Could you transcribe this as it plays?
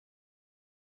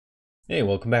Hey,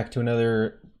 welcome back to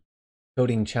another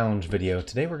coding challenge video.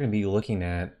 Today we're going to be looking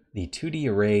at the 2D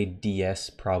array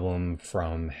DS problem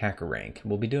from HackerRank.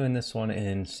 We'll be doing this one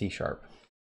in C#.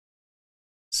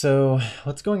 So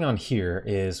what's going on here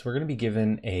is we're going to be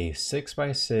given a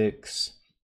 6x6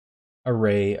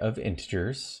 array of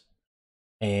integers,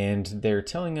 and they're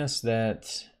telling us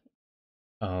that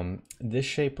this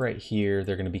shape right here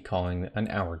they're going to be calling an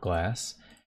hourglass.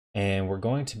 And we're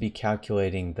going to be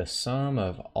calculating the sum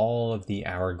of all of the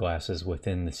hourglasses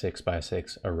within the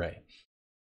 6x6 array.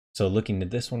 So looking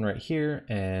at this one right here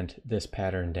and this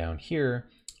pattern down here,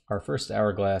 our first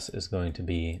hourglass is going to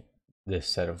be this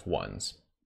set of ones.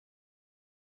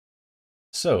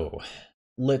 So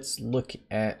let's look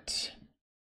at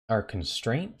our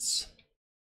constraints.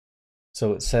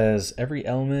 So it says every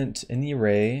element in the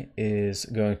array is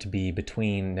going to be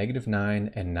between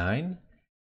 -9 and 9.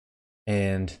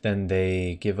 And then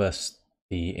they give us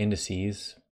the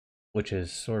indices, which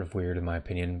is sort of weird in my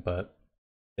opinion, but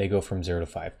they go from 0 to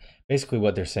 5. Basically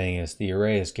what they're saying is the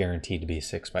array is guaranteed to be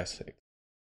 6x6.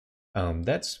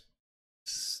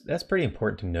 That's pretty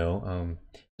important to know.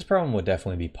 This problem would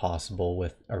definitely be possible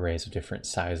with arrays of different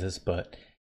sizes, but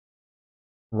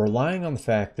relying on the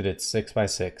fact that it's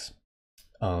 6x6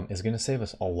 is going to save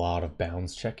us a lot of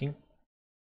bounds checking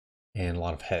and a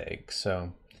lot of headache.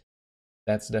 So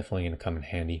that's definitely going to come in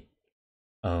handy.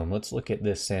 Let's look at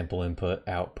this sample input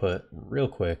output real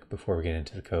quick before we get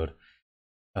into the code,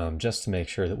 just to make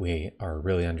sure that we are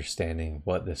really understanding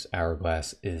what this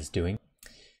hourglass is doing.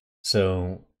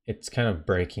 So it's kind of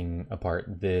breaking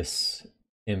apart this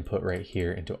input right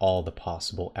here into all the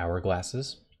possible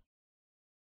hourglasses.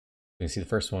 You can see the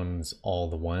first one's all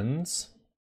the ones,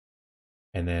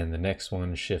 and then the next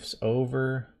one shifts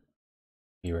over,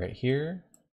 be right here,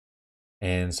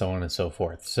 and so on and so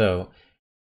forth. So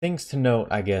things to note,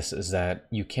 I guess, is that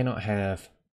you cannot have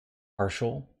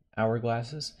partial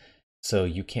hourglasses. So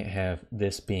you can't have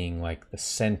this being like the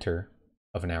center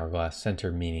of an hourglass.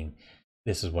 Center meaning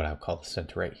this is what I would call the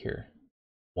center right here.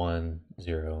 1,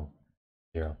 0,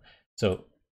 0. So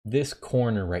this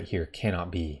corner right here cannot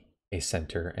be a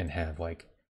center and have like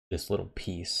this little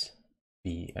piece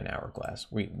be an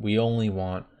hourglass. We only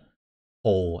want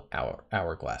whole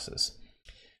hourglasses.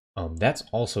 That's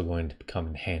also going to come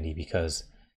in handy because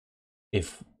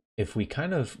if we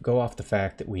kind of go off the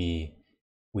fact that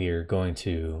we're going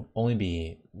to only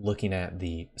be looking at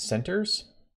the centers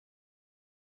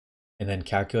and then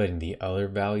calculating the other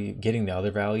value, getting the other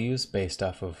values based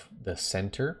off of the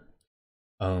center,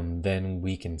 then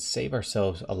we can save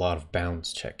ourselves a lot of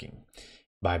bounds checking.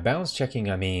 By bounds checking,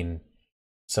 I mean,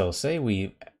 so say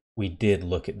we did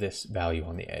look at this value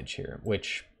on the edge here,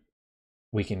 which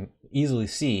we can easily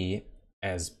see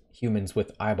as humans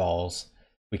with eyeballs,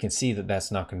 we can see that that's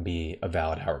not going to be a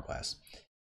valid hourglass.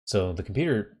 So the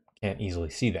computer can't easily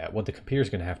see that. What the computer is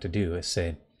going to have to do is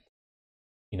say,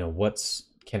 you know,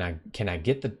 can I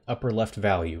get the upper left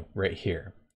value right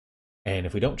here? And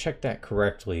if we don't check that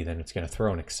correctly, then it's going to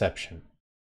throw an exception.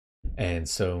 And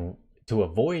so to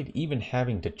avoid even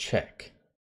having to check,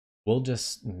 we'll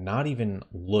just not even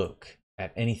look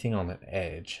at anything on that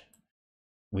edge.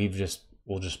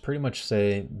 We'll just pretty much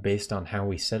say, based on how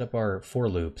we set up our for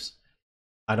loops,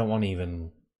 I don't want to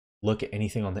even look at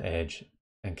anything on the edge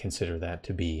and consider that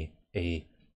to be a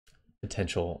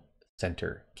potential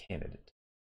center candidate.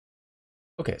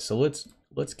 Okay, so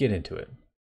let's get into it.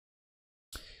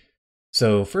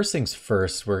 So first things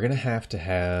first, we're going to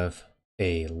have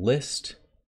a list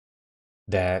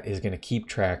that is going to keep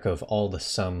track of all the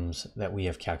sums that we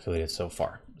have calculated so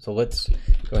far. So let's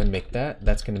go ahead and make that.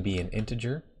 That's going to be an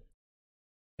integer.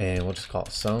 And we'll just call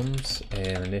it sums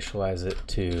and initialize it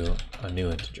to a new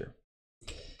integer.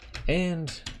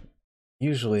 And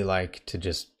usually like to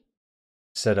just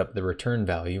set up the return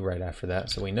value right after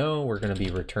that. So we know we're going to be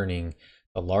returning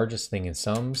the largest thing in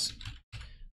sums.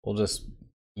 We'll just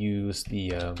use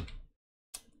the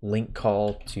link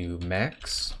call to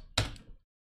max.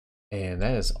 And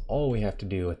that is all we have to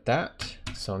do with that.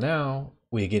 So now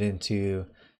we get into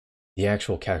the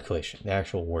actual calculation, the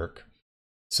actual work.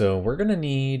 So we're going to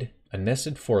need a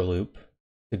nested for loop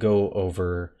to go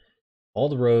over all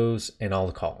the rows and all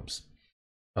the columns.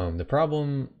 The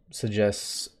problem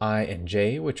suggests I and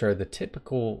j, which are the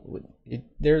typical,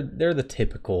 they're the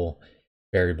typical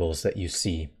variables that you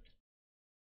see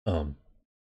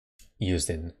used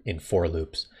in for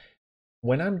loops.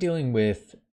 When I'm dealing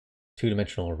with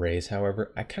two-dimensional arrays,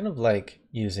 however, I kind of like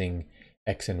using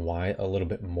x and y a little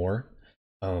bit more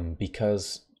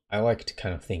because I like to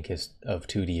kind of think of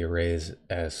 2D arrays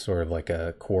as sort of like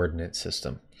a coordinate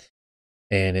system.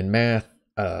 And in math,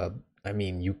 I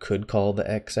mean, you could call the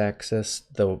x-axis,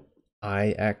 though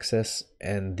I-axis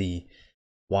and the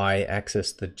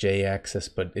Y-axis, the J-axis,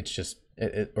 but it's just,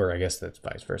 or I guess that's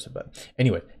vice versa. But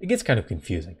anyway, it gets kind of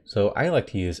confusing. So I like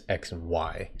to use X and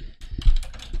Y.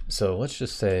 So let's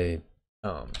just say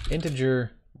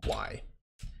integer Y.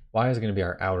 Y is going to be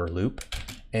our outer loop,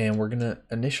 and we're going to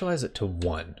initialize it to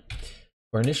 1.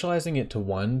 We're initializing it to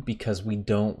 1 because we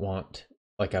don't want,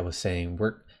 like I was saying,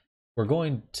 we're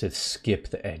going to skip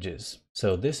the edges.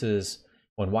 So this is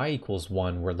when Y equals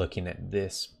 1, we're looking at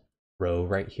this row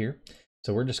right here.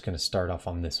 So we're just going to start off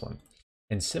on this one.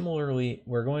 And similarly,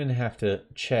 we're going to have to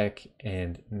check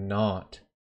and not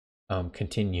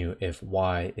continue if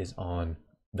Y is on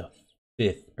the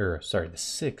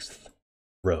sixth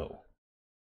row.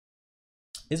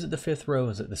 Is it the 5th row?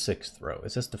 Is it the 6th row?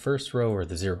 Is this the 1st row or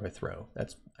the 0th row?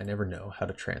 I never know how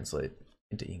to translate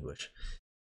into English.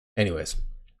 Anyways,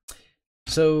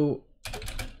 so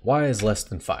Y is less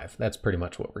than 5. That's pretty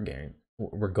much what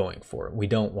we're going for. We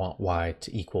don't want Y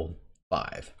to equal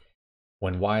 5.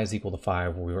 When Y is equal to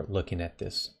 5, we're looking at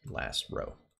this last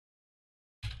row.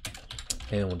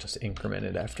 And we'll just increment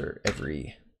it after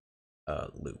every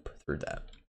loop through that.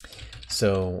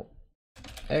 So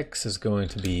X is going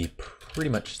to be pretty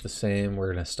much the same.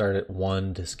 We're going to start at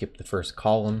 1 to skip the first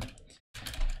column.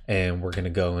 And we're going to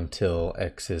go until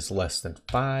X is less than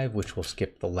 5, which will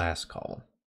skip the last column.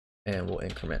 And we'll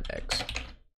increment X.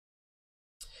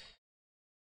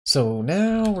 So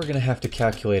now we're going to have to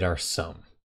calculate our sum.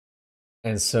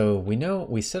 And so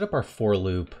we set up our for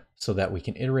loop so that we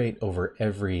can iterate over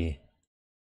every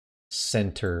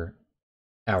center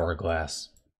hourglass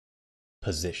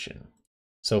position.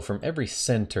 So from every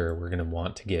center, we're going to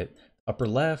want to get upper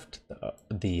left,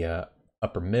 the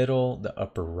upper middle, the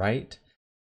upper right,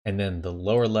 and then the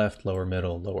lower left, lower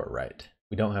middle, lower right.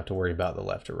 We don't have to worry about the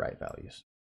left or right values.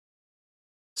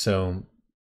 So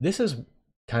this is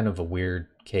kind of a weird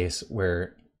case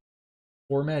where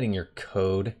formatting your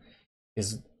code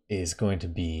is going to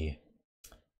be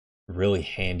really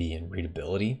handy in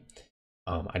readability.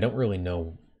 I don't really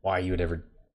know why you would ever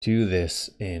do this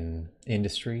in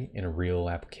industry in a real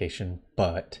application,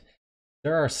 but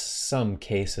there are some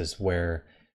cases where,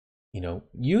 you know,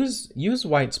 use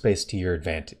white space to your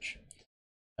advantage.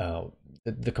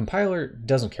 The compiler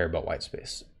doesn't care about white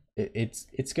space.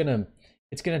 It's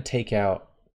gonna take out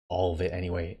all of it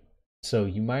anyway. So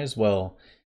you might as well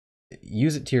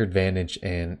use it to your advantage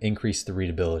and increase the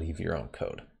readability of your own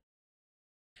code.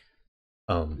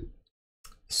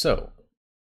 So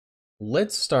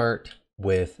let's start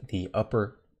with the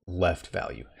upper left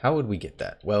value. How would we get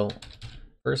that? Well,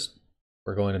 first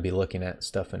we're going to be looking at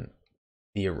stuff in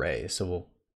the array. So we'll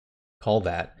call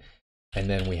that. And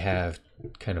then we have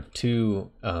kind of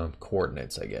two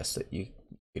coordinates, I guess, that you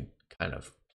could kind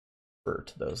of refer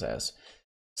to those as.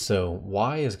 So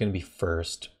Y is going to be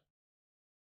first.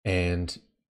 And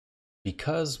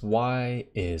because Y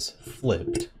is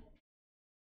flipped,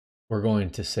 we're going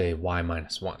to say Y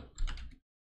minus 1.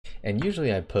 And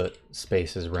usually I put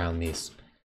spaces around these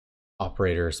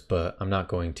operators, but I'm not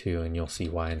going to, and you'll see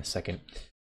why in a second.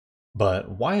 But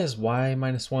why is Y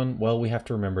minus 1? Well, we have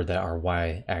to remember that our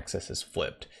Y axis is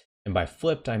flipped. And by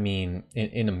flipped, I mean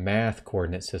in a math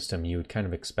coordinate system, you would kind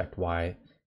of expect Y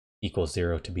equals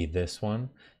 0 to be this one.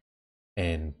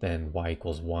 And then Y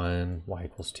equals 1, Y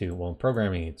equals 2. Well, in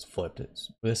programming, it's flipped.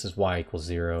 This is Y equals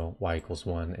 0, Y equals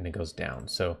 1, and it goes down.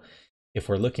 So if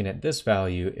we're looking at this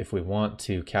value, if we want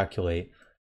to calculate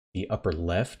the upper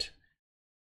left,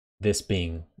 this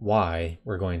being Y,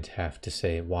 we're going to have to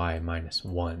say Y minus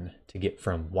 1 to get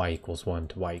from Y equals 1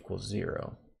 to Y equals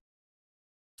 0.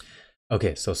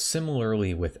 Okay, so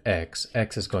similarly with X,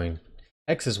 X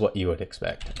is what you would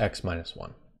expect, X minus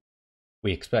 1.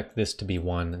 We expect this to be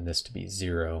 1 and this to be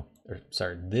 0, or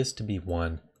sorry, this to be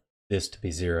 1, this to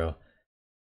be 0.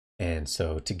 And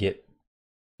so to get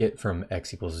from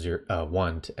X equals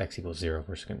 1 to X equals 0,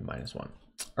 we're just going to minus 1.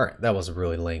 All right, that was a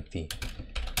really lengthy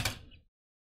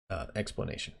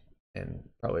explanation and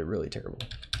probably really terrible.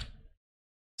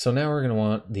 So now we're going to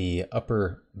want the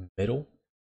upper middle.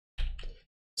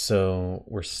 So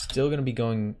we're still going to be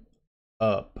going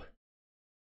up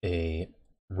a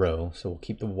row, so we'll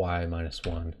keep the Y minus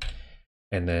 1,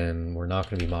 and then we're not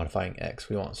going to be modifying X.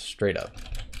 We want straight up.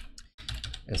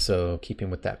 And so keeping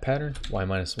with that pattern, Y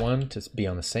minus 1 to be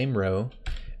on the same row,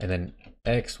 and then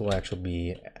X will actually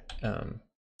be,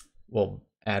 we'll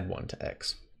add 1 to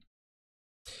X.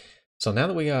 So now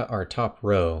that we got our top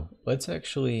row, let's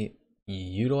actually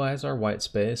utilize our white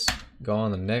space, go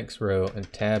on the next row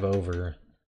and tab over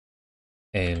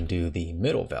and do the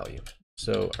middle value.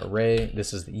 So array,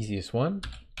 this is the easiest one,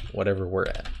 whatever we're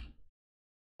at,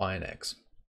 Y and X.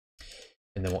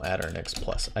 and then we'll add our next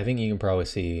plus. I think you can probably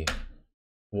see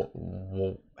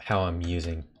how I'm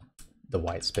using the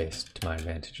white space to my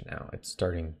advantage now. It's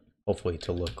starting hopefully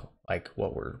to look like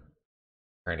what we're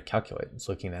trying to calculate. It's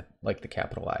looking at like the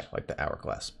capital I, like the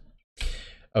hourglass.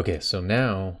 Okay, so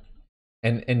now,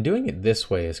 and doing it this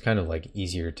way is kind of like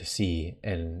easier to see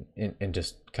and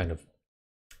just kind of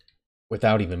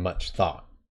without even much thought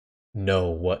know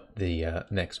what the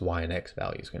next y and x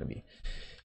value is going to be.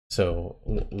 So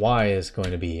y is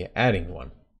going to be adding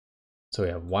 1. So we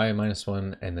have y minus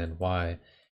 1 and then y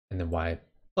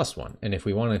plus 1. And if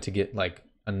we wanted to get like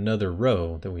another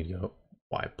row, then we'd go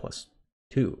y plus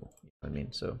 2. You know what I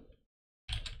mean? So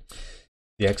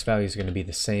the x value is going to be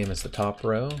the same as the top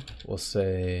row. We'll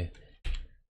say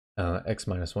x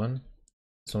minus 1.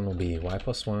 This one will be y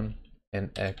plus 1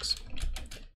 and x.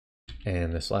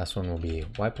 And this last one will be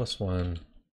y plus 1,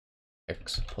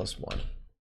 x plus 1.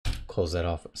 Close that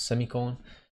off with a semicolon.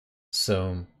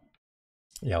 So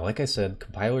yeah, like I said,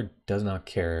 compiler does not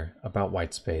care about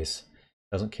white space.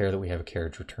 Doesn't care that we have a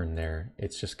carriage return there.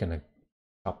 It's just going to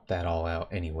chop that all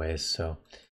out anyways. So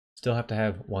still have to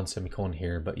have one semicolon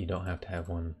here, but you don't have to have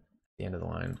one at the end of the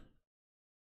line.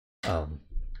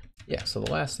 Yeah, so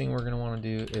the last thing we're going to want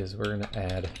to do is we're going to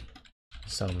add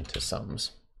sum to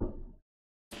sums.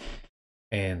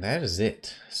 And that is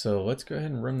it. So let's go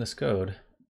ahead and run this code. Make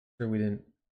sure we didn't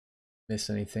miss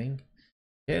anything.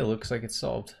 Okay, it looks like it's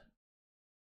solved.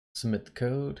 Submit the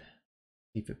code.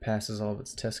 See if it passes all of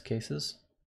its test cases.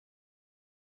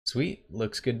 Sweet,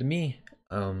 looks good to me.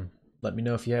 Let me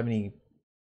know if you have any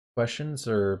questions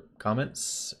or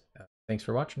comments. Thanks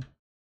for watching.